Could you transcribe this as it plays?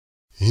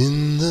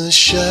In the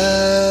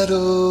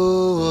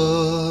shadow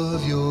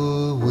of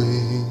your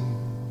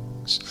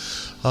wings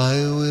I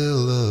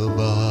will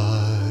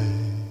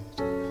abide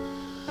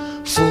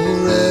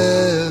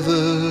forever,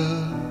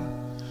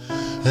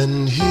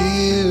 and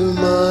hear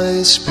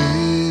my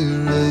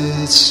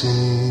spirit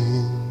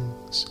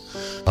sings.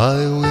 I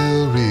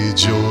will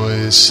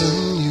rejoice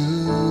in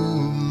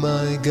you,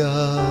 my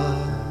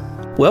God.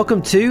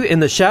 Welcome to In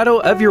the Shadow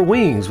of Your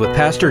Wings with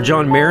Pastor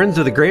John Marins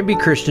of the Granby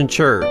Christian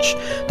Church.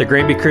 The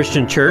Granby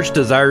Christian Church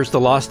desires the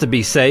lost to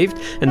be saved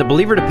and the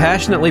believer to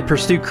passionately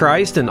pursue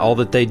Christ in all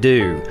that they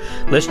do.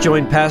 Let's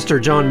join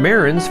Pastor John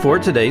Marins for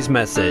today's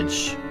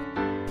message.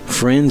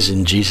 Friends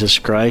in Jesus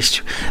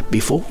Christ,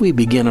 before we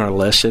begin our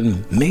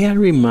lesson, may I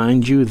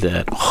remind you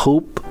that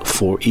Hope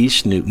for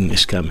East Newton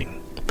is coming.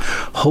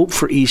 Hope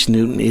for East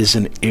Newton is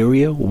an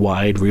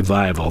area-wide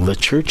revival. The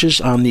churches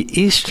on the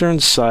eastern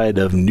side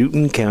of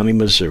Newton County,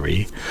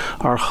 Missouri,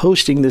 are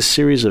hosting this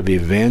series of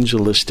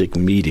evangelistic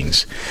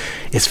meetings.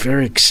 It's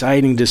very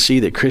exciting to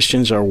see that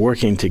Christians are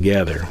working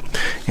together,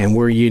 and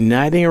we're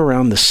uniting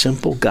around the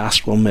simple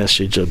gospel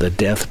message of the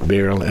death,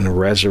 burial, and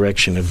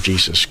resurrection of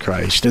Jesus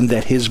Christ, and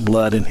that His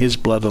blood and His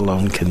blood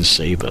alone can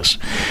save us.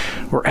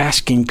 We're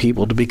asking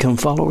people to become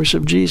followers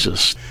of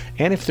Jesus.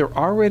 And if they're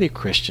already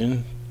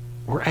Christian,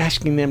 we're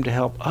asking them to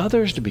help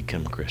others to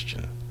become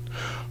Christian.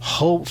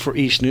 Hope for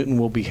East Newton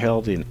will be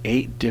held in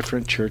 8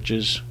 different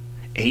churches,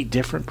 8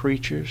 different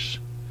preachers.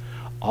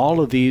 All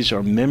of these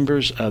are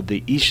members of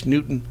the East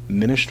Newton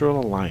Ministerial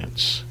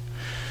Alliance.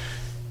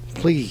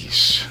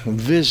 Please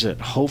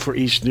visit Hope for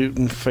East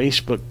Newton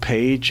Facebook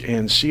page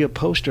and see a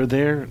poster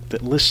there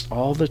that lists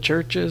all the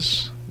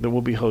churches that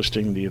will be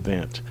hosting the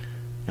event.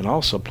 And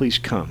also, please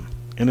come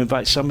and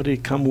invite somebody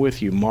to come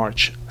with you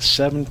March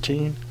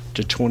 17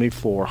 to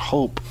 24,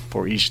 Hope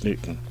for East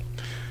Newton.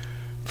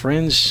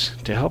 Friends,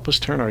 to help us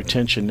turn our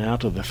attention now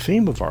to the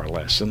theme of our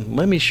lesson,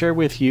 let me share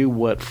with you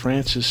what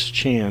Francis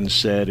Chan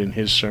said in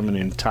his sermon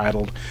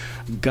entitled,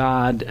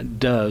 God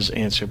Does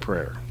Answer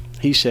Prayer.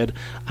 He said,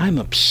 I'm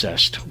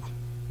obsessed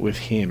with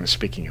Him,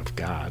 speaking of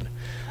God.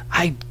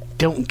 I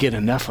don't get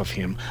enough of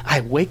Him.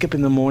 I wake up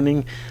in the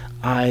morning,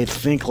 I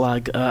think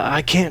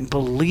I can't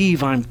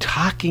believe I'm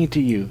talking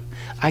to you.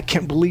 I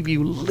can't believe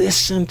you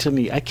listen to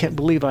me. I can't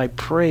believe I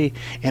pray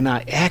and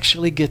I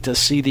actually get to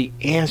see the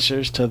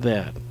answers to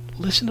that.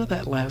 Listen to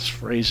that last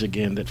phrase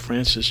again that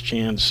Francis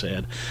Chan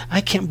said. I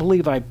can't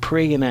believe I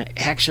pray and I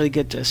actually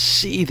get to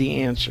see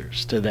the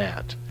answers to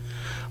that.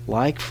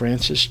 Like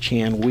Francis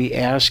Chan, we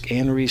ask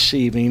and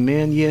receive.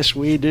 Amen? Yes,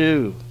 we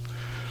do.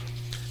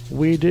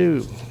 We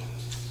do.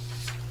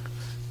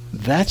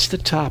 That's the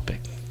topic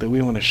that we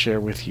want to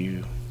share with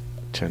you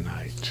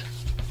tonight.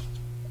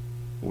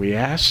 We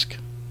ask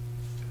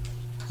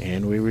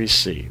and we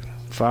receive.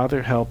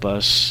 Father, help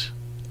us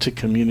to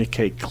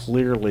communicate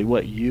clearly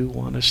what you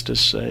want us to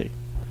say.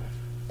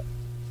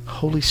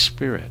 Holy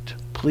Spirit,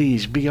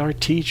 please be our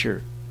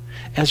teacher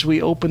as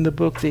we open the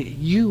book that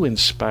you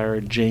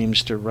inspired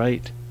James to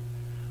write.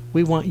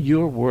 We want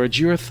your words,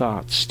 your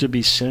thoughts to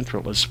be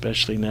central,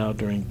 especially now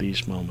during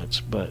these moments,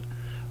 but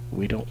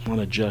we don't want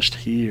to just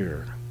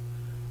hear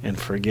and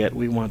forget.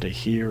 We want to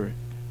hear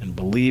and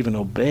believe and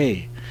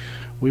obey.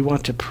 We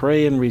want to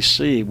pray and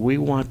receive. We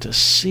want to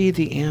see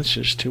the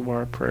answers to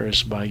our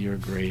prayers by your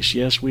grace.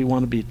 Yes, we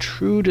want to be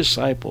true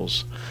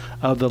disciples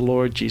of the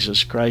Lord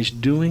Jesus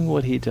Christ, doing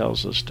what He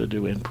tells us to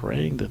do and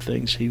praying the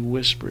things He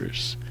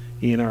whispers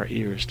in our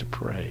ears to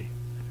pray.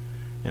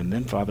 And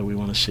then, Father, we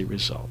want to see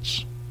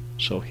results.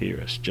 So hear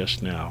us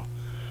just now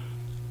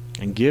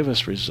and give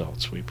us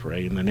results, we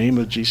pray. In the name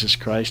of Jesus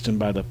Christ and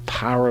by the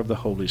power of the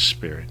Holy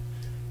Spirit.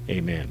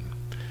 Amen.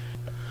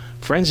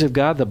 Friends of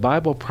God, the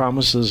Bible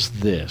promises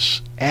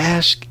this: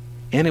 ask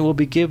and it will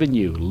be given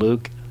you.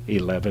 Luke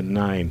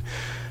 11:9.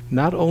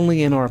 Not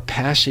only in our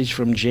passage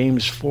from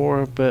James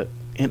 4, but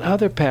in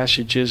other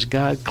passages,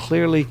 God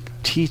clearly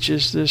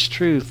teaches this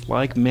truth,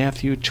 like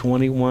Matthew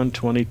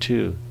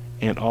 21:22.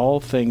 And all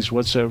things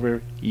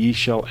whatsoever ye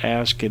shall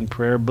ask in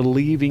prayer,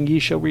 believing ye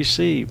shall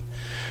receive.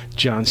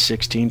 John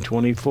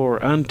 16:24.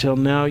 Until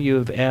now you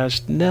have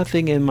asked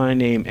nothing in my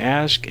name.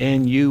 Ask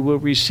and you will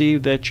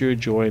receive, that your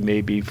joy may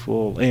be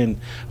full. And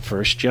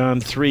 1 John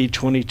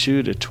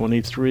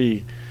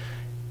 3:22-23.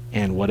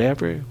 And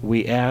whatever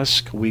we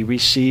ask, we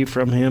receive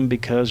from Him,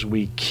 because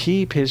we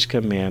keep His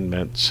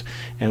commandments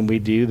and we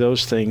do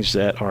those things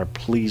that are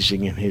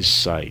pleasing in His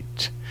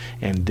sight.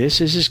 And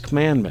this is His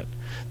commandment,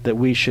 that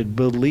we should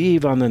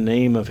believe on the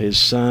name of His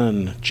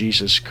Son,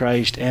 Jesus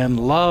Christ, and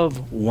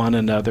love one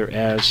another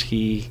as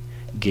He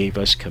gave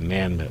us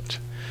commandment.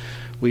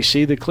 We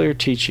see the clear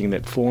teaching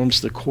that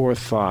forms the core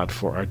thought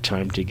for our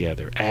time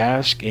together.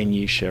 Ask and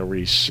ye shall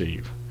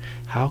receive.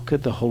 How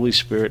could the Holy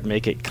Spirit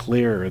make it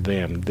clearer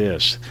than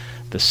this?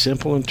 The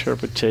simple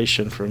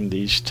interpretation from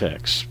these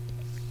texts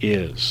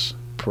is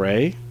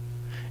pray,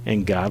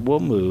 and God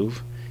will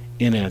move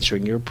in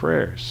answering your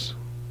prayers.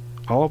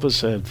 All of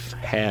us have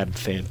had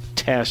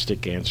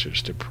fantastic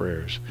answers to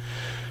prayers.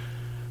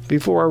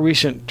 Before our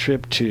recent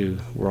trip to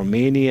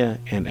Romania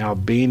and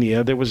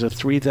Albania, there was a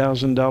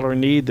 $3,000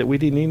 need that we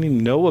didn't even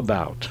know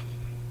about.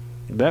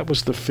 That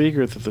was the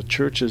figure that the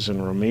churches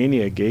in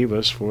Romania gave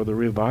us for the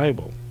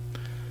revival.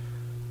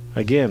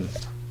 Again,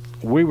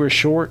 we were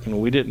short and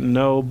we didn't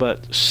know,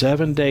 but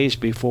 7 days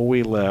before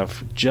we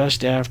left,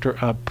 just after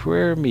a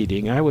prayer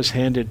meeting, I was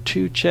handed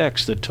 2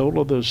 checks. The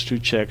total of those 2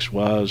 checks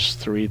was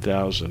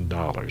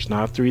 $3,000.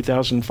 Not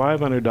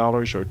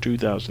 $3,500 or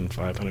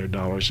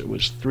 $2,500. It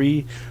was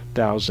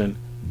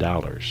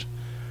 $3,000.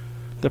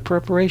 The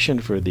preparation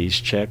for these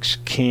checks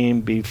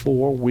came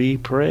before we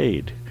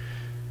prayed.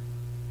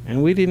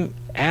 And we didn't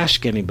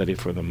ask anybody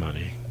for the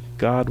money.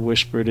 God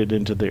whispered it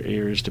into their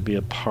ears to be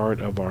a part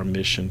of our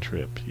mission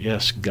trip.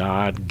 Yes,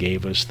 God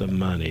gave us the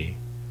money.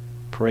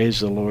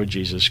 Praise the Lord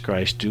Jesus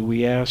Christ. Do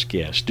we ask?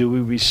 Yes. Do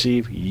we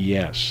receive?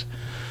 Yes.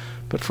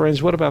 But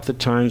friends, what about the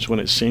times when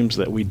it seems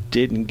that we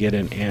didn't get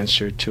an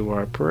answer to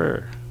our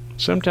prayer?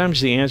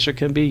 Sometimes the answer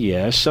can be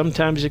yes.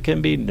 Sometimes it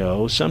can be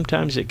no.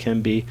 Sometimes it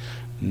can be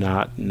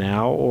not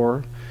now,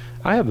 or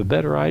I have a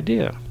better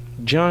idea.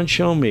 John,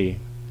 show me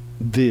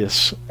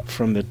this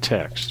from the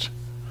text.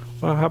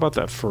 Well, how about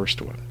that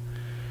first one?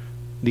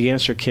 The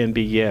answer can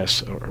be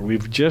yes.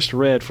 We've just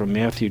read from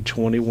Matthew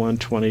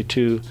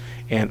 21:22,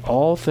 and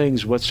all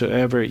things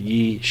whatsoever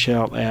ye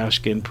shall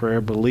ask in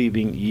prayer,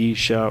 believing, ye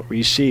shall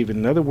receive.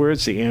 In other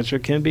words, the answer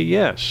can be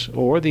yes,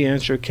 or the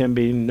answer can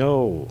be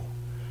no.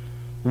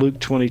 Luke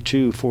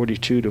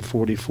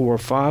 22:42-44,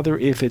 Father,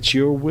 if it's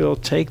your will,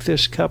 take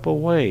this cup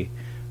away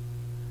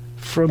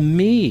from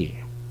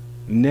me.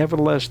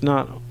 Nevertheless,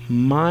 not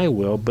my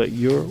will, but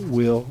your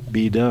will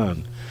be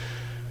done.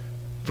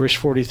 Verse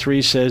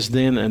 43 says,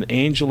 Then an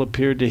angel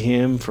appeared to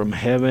him from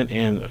heaven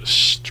and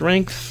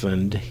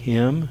strengthened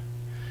him,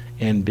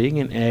 and being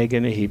in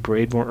agony, he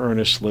prayed more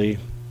earnestly.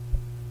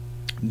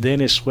 Then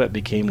his sweat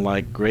became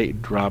like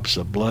great drops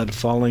of blood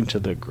falling to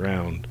the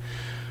ground.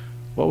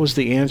 What was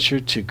the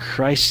answer to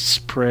Christ's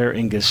prayer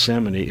in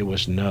Gethsemane? It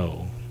was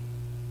no.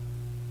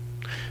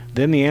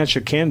 Then the answer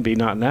can be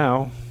not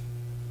now.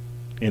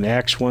 In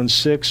Acts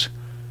 1:6,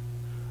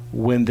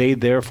 when they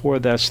therefore,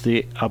 that's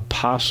the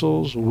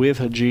apostles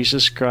with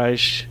Jesus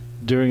Christ,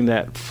 during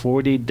that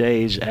 40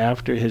 days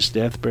after his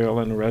death, burial,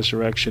 and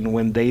resurrection,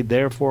 when they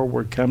therefore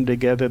were come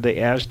together, they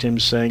asked him,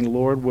 saying,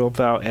 Lord, wilt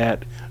thou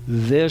at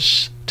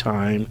this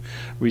time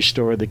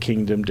restore the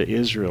kingdom to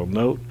Israel?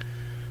 Note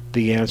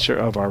the answer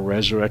of our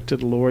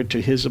resurrected Lord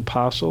to his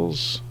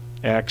apostles.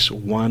 Acts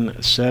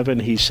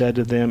 1:7, he said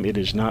to them, It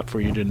is not for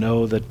you to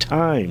know the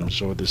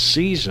times or the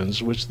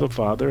seasons which the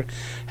Father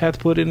hath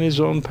put in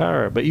his own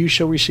power, but you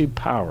shall receive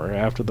power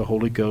after the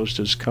Holy Ghost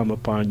is come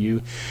upon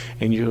you,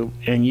 and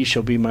ye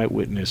shall be my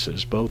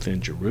witnesses, both in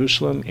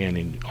Jerusalem and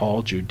in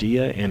all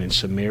Judea and in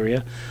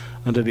Samaria,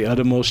 unto the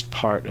uttermost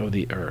part of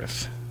the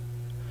earth.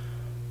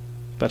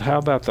 But how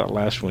about that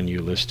last one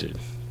you listed?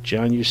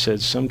 John, you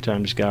said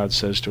sometimes God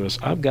says to us,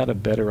 I've got a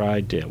better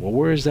idea. Well,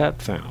 where is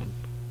that found?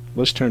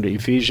 Let's turn to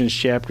Ephesians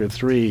chapter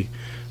 3,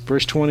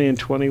 verse 20 and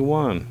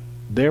 21.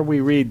 There we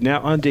read,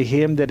 Now unto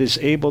him that is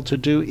able to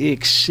do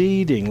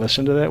exceeding,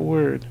 listen to that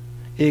word,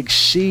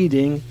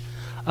 exceeding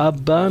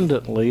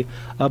abundantly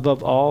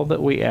above all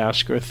that we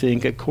ask or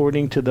think,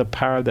 according to the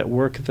power that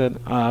worketh in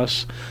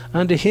us,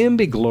 unto him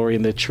be glory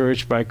in the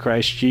church by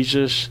Christ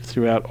Jesus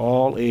throughout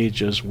all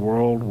ages,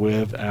 world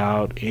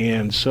without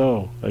end.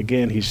 So,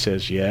 again, he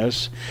says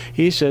yes.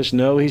 He says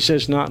no. He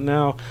says not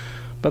now.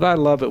 But I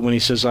love it when he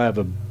says, I have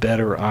a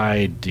better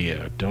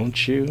idea,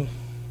 don't you?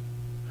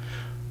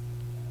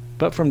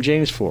 But from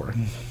James 4,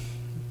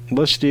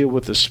 let's deal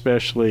with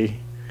especially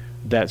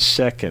that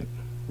second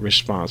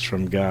response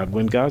from God.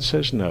 When God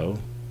says no,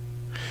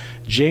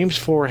 James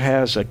 4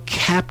 has a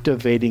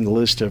captivating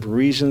list of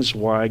reasons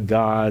why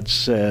God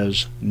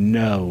says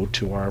no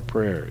to our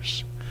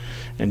prayers.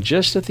 And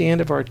just at the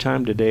end of our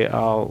time today,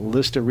 I'll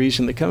list a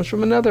reason that comes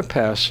from another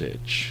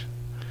passage.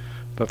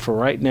 But for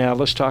right now,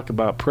 let's talk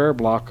about prayer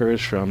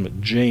blockers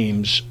from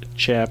James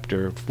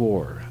chapter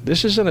 4.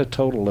 This isn't a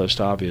total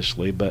list,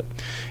 obviously, but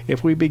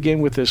if we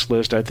begin with this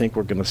list, I think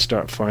we're going to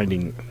start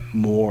finding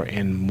more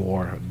and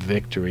more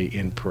victory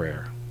in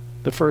prayer.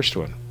 The first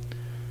one,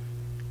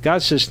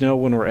 God says no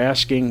when we're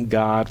asking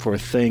God for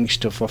things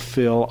to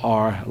fulfill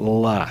our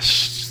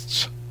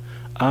lusts.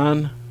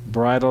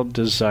 Unbridled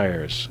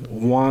desires,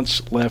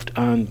 wants left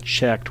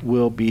unchecked,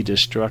 will be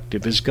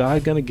destructive. Is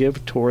God going to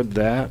give toward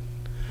that?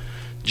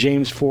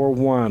 James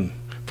 4:1,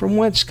 From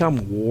whence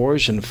come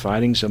wars and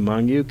fightings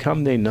among you?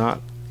 Come they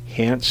not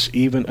hence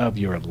even of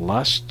your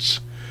lusts,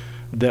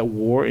 that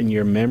war in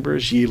your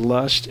members? Ye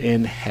lust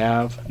and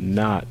have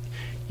not.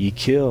 Ye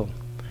kill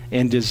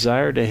and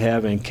desire to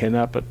have and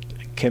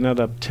cannot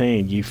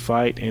obtain. Ye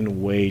fight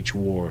and wage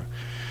war.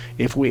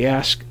 If we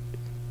ask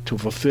to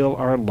fulfill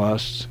our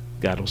lusts,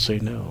 God will say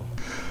no.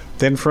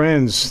 Then,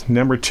 friends,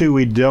 number 2,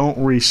 we don't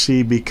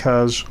receive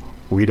because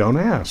we don't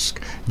ask.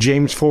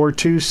 James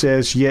 4:2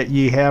 says, Yet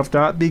ye have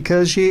not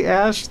because ye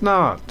ask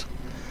not.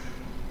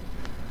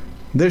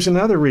 There's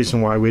another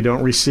reason why we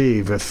don't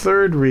receive. A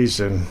third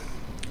reason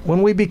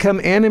When we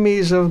become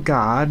enemies of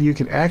God, you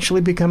can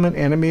actually become an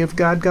enemy of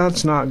God.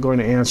 God's not going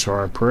to answer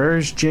our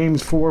prayers.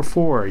 James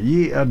 4:4,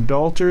 ye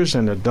adulterers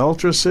and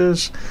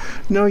adulteresses,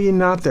 know ye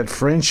not that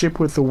friendship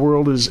with the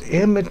world is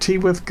enmity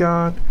with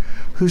God?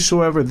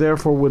 Whosoever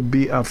therefore would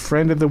be a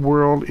friend of the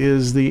world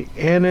is the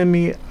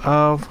enemy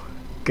of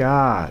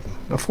God.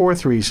 The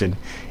fourth reason,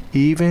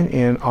 even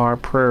in our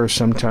prayers,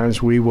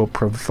 sometimes we will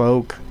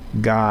provoke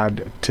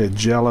God to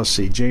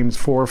jealousy. James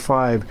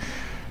 4:5,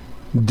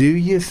 do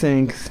you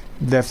think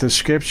that the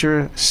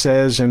scripture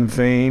says in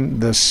vain,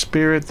 the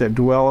spirit that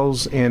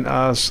dwells in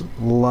us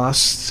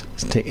lusts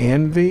to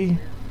envy?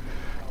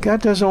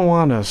 God doesn't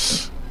want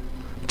us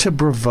to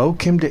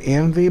provoke him to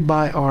envy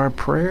by our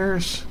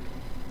prayers.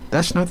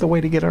 That's not the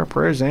way to get our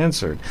prayers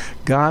answered.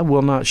 God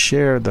will not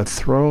share the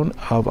throne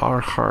of our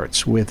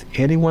hearts with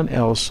anyone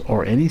else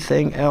or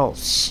anything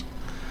else.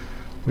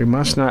 We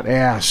must not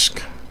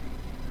ask,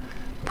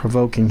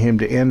 provoking him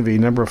to envy.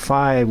 Number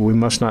 5, we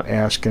must not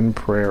ask in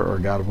prayer or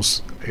God will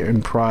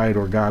in pride,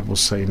 or God will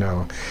say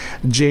no.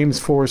 James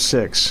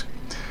 4:6,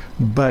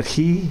 but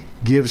he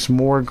gives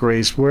more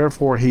grace.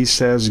 Wherefore he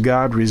says,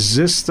 God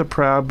resists the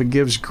proud, but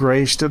gives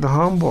grace to the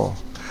humble.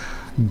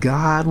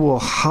 God will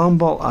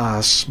humble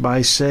us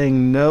by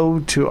saying no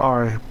to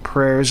our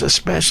prayers,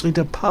 especially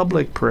to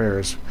public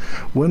prayers.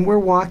 When we're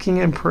walking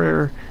in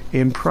prayer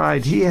in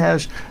pride, he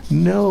has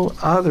no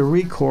other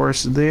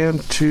recourse than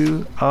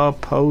to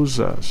oppose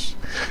us.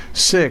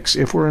 6,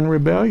 if we're in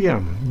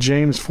rebellion,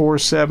 James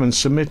 4:7,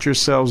 submit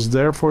yourselves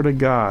therefore to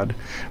God,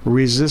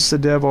 resist the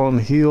devil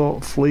and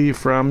he'll flee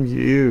from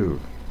you.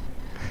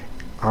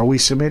 Are we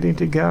submitting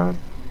to God?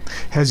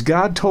 Has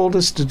God told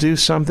us to do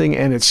something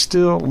and it's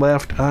still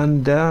left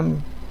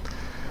undone?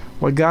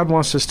 What God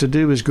wants us to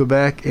do is go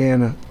back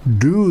and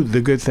do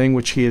the good thing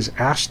which he has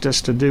asked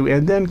us to do,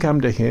 and then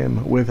come to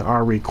him with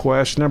our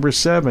request. Number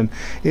 7,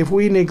 if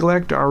we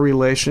neglect our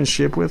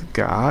relationship with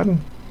God,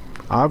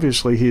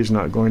 obviously he is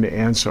not going to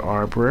answer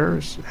our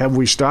prayers. Have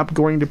we stopped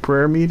going to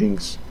prayer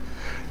meetings?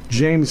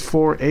 James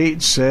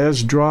 4:8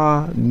 says,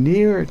 draw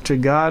near to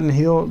God and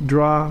he'll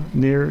draw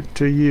near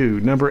to you.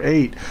 Number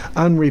 8,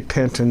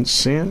 unrepentant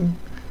sin.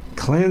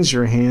 Cleanse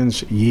your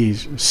hands, ye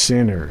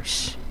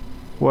sinners.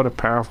 What a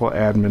powerful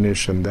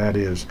admonition that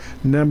is.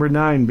 Number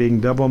 9,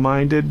 being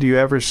double-minded. Do you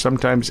ever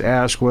sometimes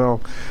ask,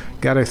 well,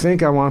 God, I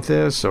think I want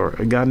this, or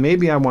God,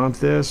 maybe I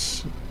want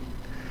this?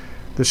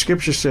 The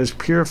scripture says,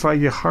 purify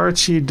your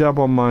hearts, ye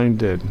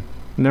double-minded.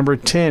 Number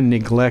 10,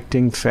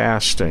 neglecting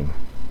fasting.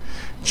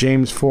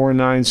 James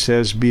 4:9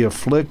 says, be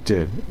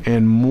afflicted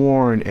and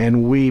mourn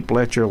and weep.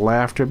 Let your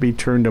laughter be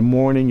turned to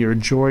mourning, your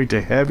joy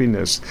to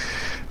heaviness.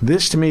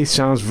 This to me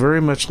sounds very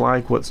much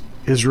like what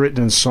is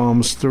written in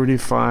Psalms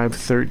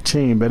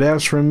 35:13. But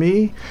as for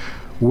me,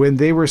 when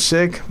they were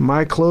sick,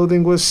 my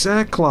clothing was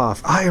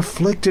sackcloth. I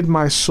afflicted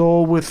my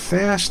soul with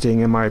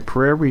fasting, and my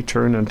prayer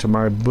returned unto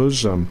my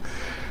bosom.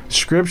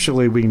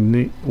 Scripturally,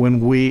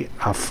 when we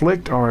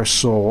afflict our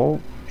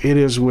soul, it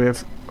is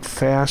with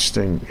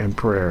fasting and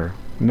prayer.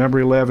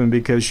 Number 11,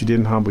 because you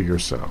didn't humble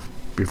yourself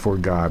before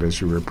God as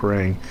you were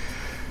praying.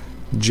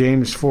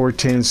 James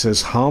 4:10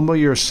 says, humble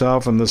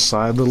yourself in the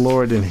sight of the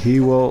Lord, and he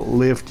will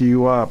lift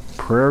you up.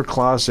 Prayer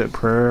closet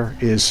prayer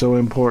is so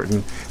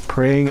important.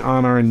 Praying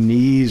on our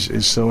knees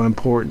is so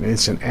important.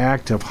 It's an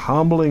act of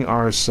humbling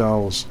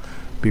ourselves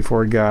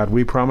before God.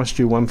 We promised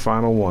you one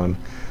final one.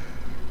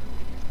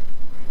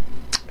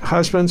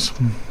 Husbands,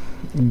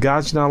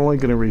 God's not only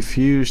going to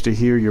refuse to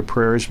hear your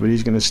prayers, but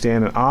he's going to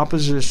stand in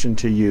opposition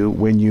to you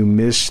when you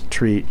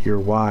mistreat your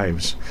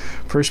wives.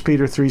 1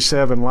 Peter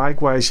 3:7,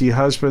 likewise, ye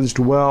husbands,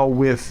 dwell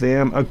with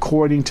them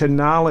according to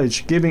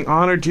knowledge, giving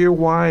honor to your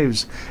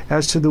wives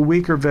as to the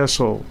weaker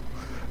vessel,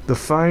 the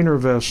finer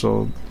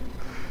vessel,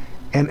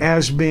 and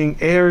as being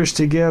heirs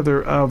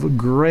together of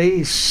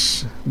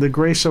grace, the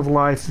grace of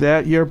life,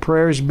 that your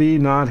prayers be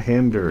not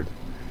hindered.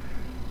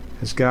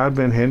 Has God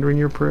been hindering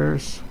your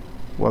prayers?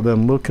 Well,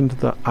 then look into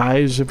the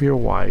eyes of your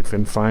wife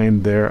and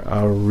find there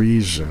a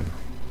reason.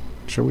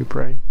 Shall we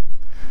pray?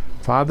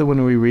 Father,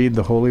 when we read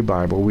the Holy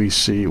Bible, we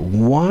see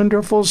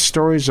wonderful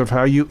stories of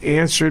how you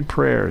answered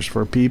prayers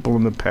for people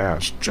in the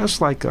past, just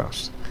like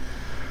us.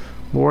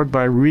 Lord,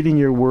 by reading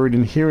your word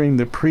and hearing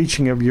the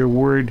preaching of your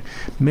word,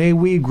 may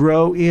we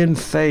grow in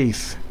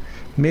faith.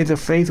 May the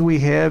faith we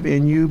have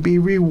in you be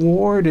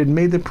rewarded.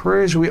 May the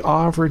prayers we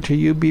offer to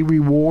you be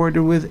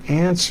rewarded with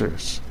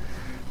answers.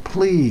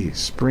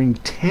 Please bring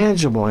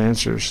tangible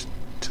answers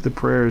to the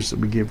prayers that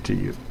we give to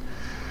you.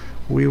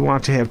 We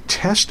want to have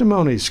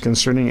testimonies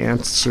concerning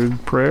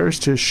answered prayers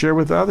to share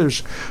with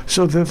others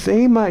so that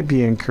they might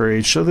be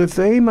encouraged, so that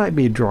they might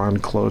be drawn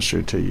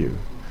closer to you.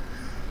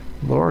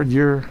 Lord,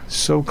 you're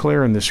so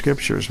clear in the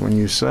scriptures when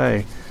you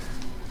say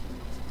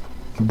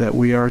that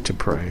we are to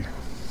pray.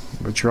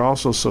 But you're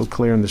also so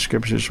clear in the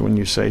scriptures when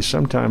you say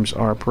sometimes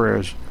our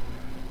prayers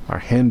are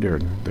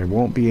hindered. They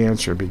won't be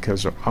answered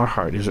because our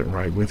heart isn't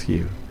right with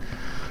you.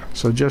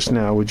 So just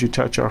now, would you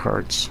touch our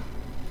hearts?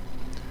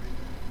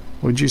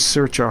 Would you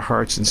search our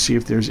hearts and see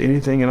if there's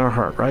anything in our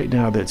heart right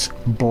now that's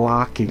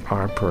blocking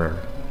our prayer?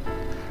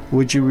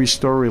 Would you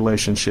restore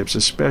relationships,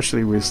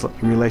 especially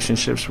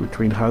relationships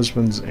between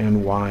husbands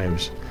and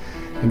wives?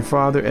 And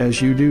Father,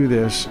 as you do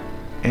this,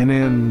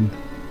 and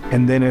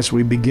then as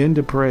we begin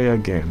to pray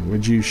again,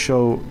 would you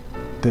show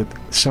that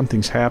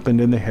something's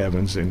happened in the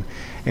heavens and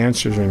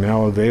answers are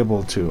now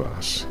available to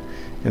us?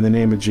 In the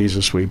name of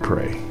Jesus we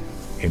pray.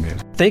 Amen.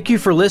 Thank you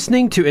for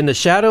listening to In the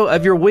Shadow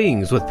of Your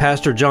Wings with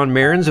Pastor John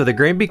Mehrens of the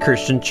Granby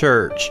Christian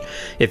Church.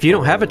 If you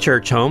don't have a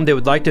church home, they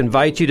would like to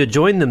invite you to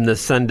join them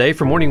this Sunday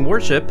for morning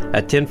worship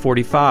at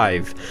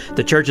 10:45.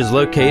 The church is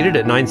located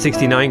at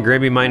 969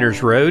 Granby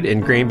Miners Road in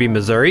Granby,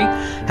 Missouri.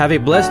 Have a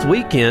blessed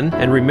weekend,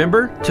 and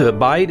remember to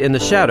abide in the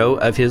shadow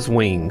of His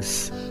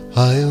wings.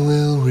 I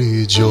will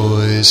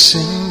rejoice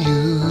in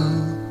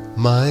you,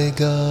 my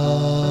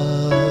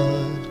God,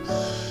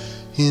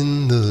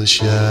 in the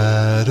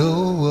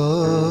shadow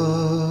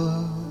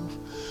of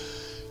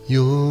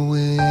your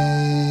wings.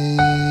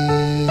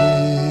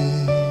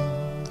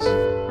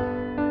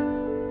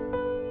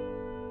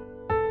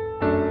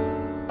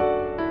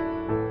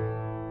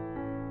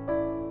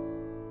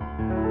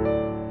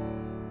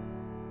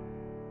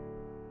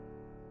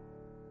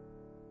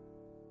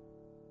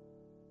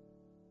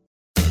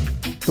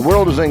 The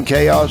world is in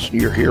chaos.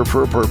 You're here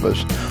for a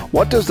purpose.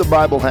 What does the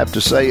Bible have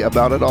to say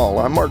about it all?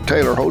 I'm Mark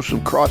Taylor, host of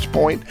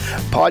Crosspoint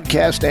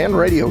podcast and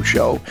radio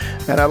show,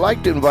 and I'd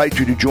like to invite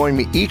you to join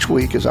me each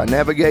week as I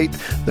navigate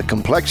the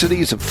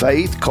complexities of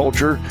faith,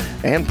 culture,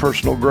 and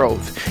personal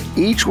growth.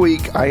 Each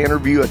week, I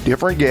interview a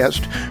different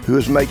guest who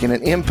is making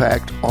an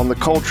impact on the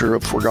culture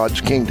for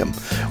God's kingdom.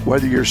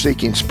 Whether you're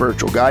seeking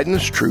spiritual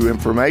guidance, true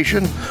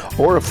information,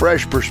 or a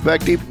fresh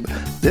perspective,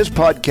 this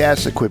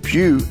podcast equips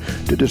you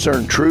to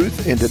discern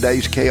truth in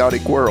today's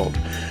chaotic world.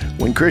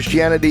 When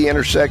Christianity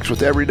intersects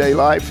with everyday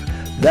life,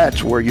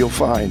 that's where you'll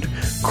find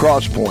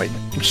Crosspoint,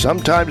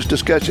 sometimes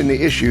discussing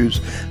the issues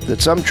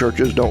that some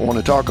churches don't want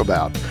to talk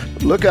about.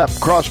 Look up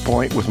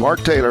Crosspoint with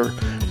Mark Taylor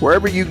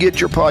wherever you get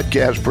your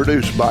podcast,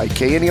 produced by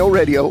KNEO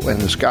Radio and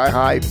the Sky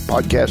High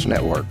Podcast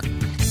Network.